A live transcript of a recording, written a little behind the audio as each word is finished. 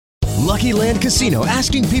Lucky Land Casino,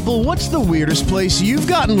 asking people, what's the weirdest place you've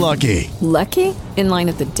gotten lucky? Lucky? In line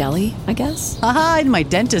at the deli, I guess? Aha, in my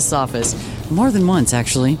dentist's office. More than once,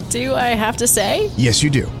 actually. Do I have to say? Yes, you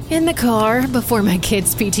do. In the car before my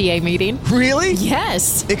kids' PTA meeting. Really?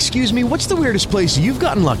 Yes. Excuse me, what's the weirdest place you've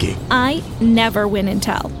gotten lucky? I never win and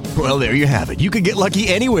tell. Well, there you have it. You can get lucky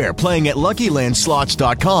anywhere, playing at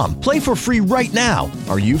LuckyLandSlots.com. Play for free right now.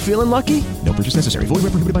 Are you feeling lucky? No purchase necessary. Void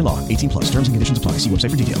where prohibited by law. 18 plus. Terms and conditions apply. See website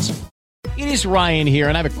for details. It is Ryan here,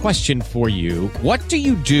 and I have a question for you. What do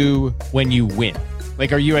you do when you win?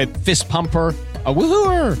 Like, are you a fist pumper, a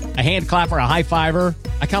woohooer, a hand clapper, a high fiver?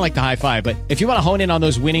 I kind of like the high five, but if you want to hone in on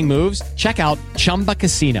those winning moves, check out Chumba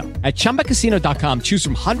Casino. At ChumbaCasino.com, choose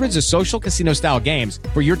from hundreds of social casino-style games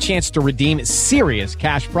for your chance to redeem serious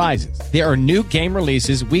cash prizes. There are new game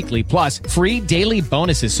releases weekly, plus free daily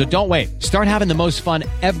bonuses. So don't wait. Start having the most fun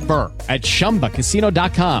ever at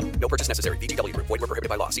ChumbaCasino.com. No purchase necessary. VGW. Void where prohibited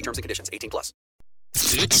by law. See terms and conditions. 18 plus.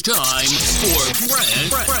 It's time for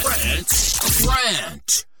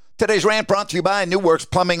Rant. Today's rant brought to you by New Works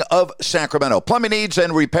Plumbing of Sacramento. Plumbing needs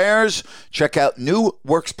and repairs. Check out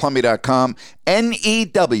newworksplumbing.com,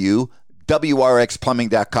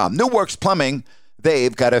 NEWWRXplumbing.com. New Works Plumbing,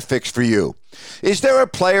 they've got a fix for you. Is there a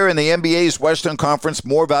player in the NBA's Western Conference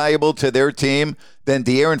more valuable to their team than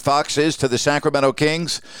De'Aaron Fox is to the Sacramento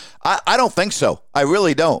Kings? I don't think so. I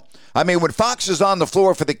really don't. I mean, when Fox is on the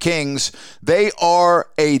floor for the Kings, they are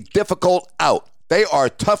a difficult out. They are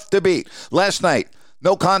tough to beat. Last night,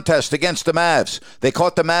 no contest against the Mavs. They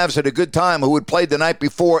caught the Mavs at a good time, who had played the night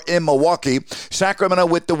before in Milwaukee. Sacramento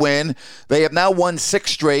with the win. They have now won 6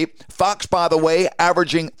 straight. Fox, by the way,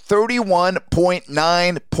 averaging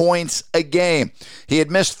 31.9 points a game. He had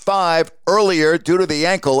missed 5 earlier due to the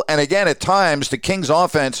ankle. And again, at times, the Kings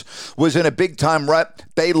offense was in a big-time rut.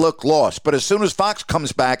 They look lost. But as soon as Fox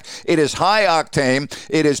comes back, it is high octane.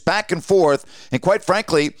 It is back and forth. And quite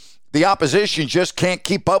frankly, the opposition just can't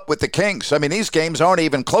keep up with the Kings. I mean, these games aren't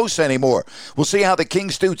even close anymore. We'll see how the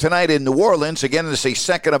Kings do tonight in New Orleans. Again, it's a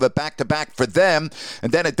second of a back-to-back for them,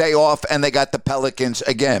 and then a day off, and they got the Pelicans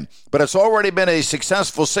again. But it's already been a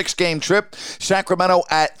successful 6-game trip. Sacramento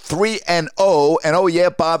at 3-0. And oh yeah,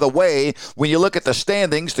 by the way, when you look at the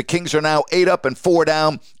standings, the Kings are now 8 up and 4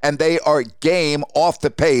 down, and they are game off the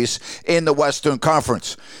pace in the Western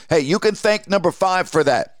Conference. Hey, you can thank number 5 for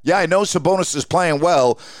that. Yeah, I know Sabonis is playing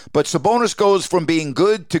well, but Sabonis goes from being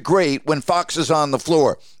good to great when Fox is on the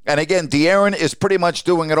floor. And again, De'Aaron is pretty much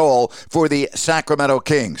doing it all for the Sacramento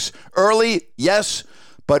Kings. Early, yes,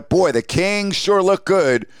 but boy, the Kings sure look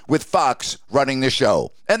good with Fox running the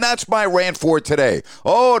show. And that's my rant for today.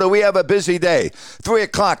 Oh, do we have a busy day. 3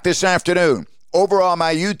 o'clock this afternoon. Over on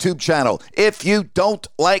my YouTube channel, if you don't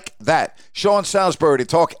like that. Sean Salisbury to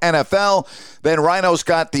talk NFL. Then Rhino's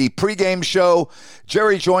got the pregame show.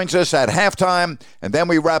 Jerry joins us at halftime. And then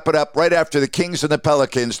we wrap it up right after the Kings and the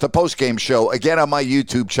Pelicans, the postgame show, again on my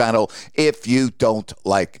YouTube channel, if you don't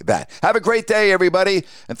like that. Have a great day, everybody.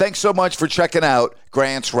 And thanks so much for checking out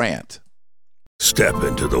Grant's Rant. Step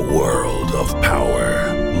into the world of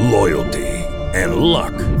power, loyalty, and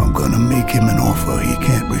luck. I'm gonna make him an offer he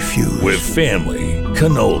can't refuse. With family,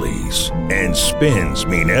 cannolis, and spins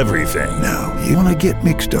mean everything. Now, you wanna get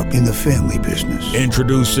mixed up in the family business.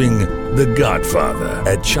 Introducing The Godfather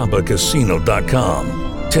at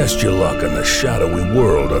ChumbaCasino.com. Test your luck in the shadowy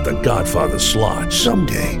world of The Godfather slot.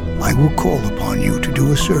 Someday, I will call upon you to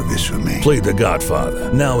do a service for me. Play The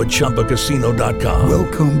Godfather, now at ChumbaCasino.com.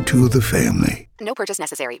 Welcome to the family. No purchase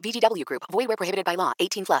necessary. VGW Group. Void where prohibited by law.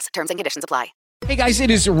 18 plus. Terms and conditions apply. Hey guys, it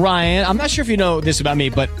is Ryan. I'm not sure if you know this about me,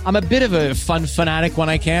 but I'm a bit of a fun fanatic when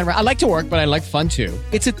I can. I like to work, but I like fun too.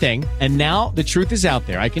 It's a thing. And now the truth is out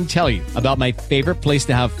there. I can tell you about my favorite place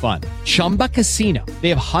to have fun. Chumba Casino. They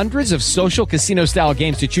have hundreds of social casino style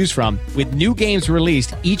games to choose from with new games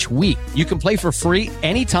released each week. You can play for free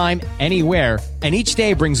anytime, anywhere. And each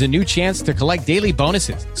day brings a new chance to collect daily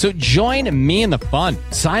bonuses. So join me in the fun.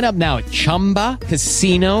 Sign up now at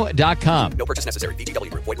ChumbaCasino.com. No purchase necessary. VGW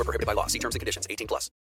Group. Void where prohibited by law. See terms and conditions. 18 plus.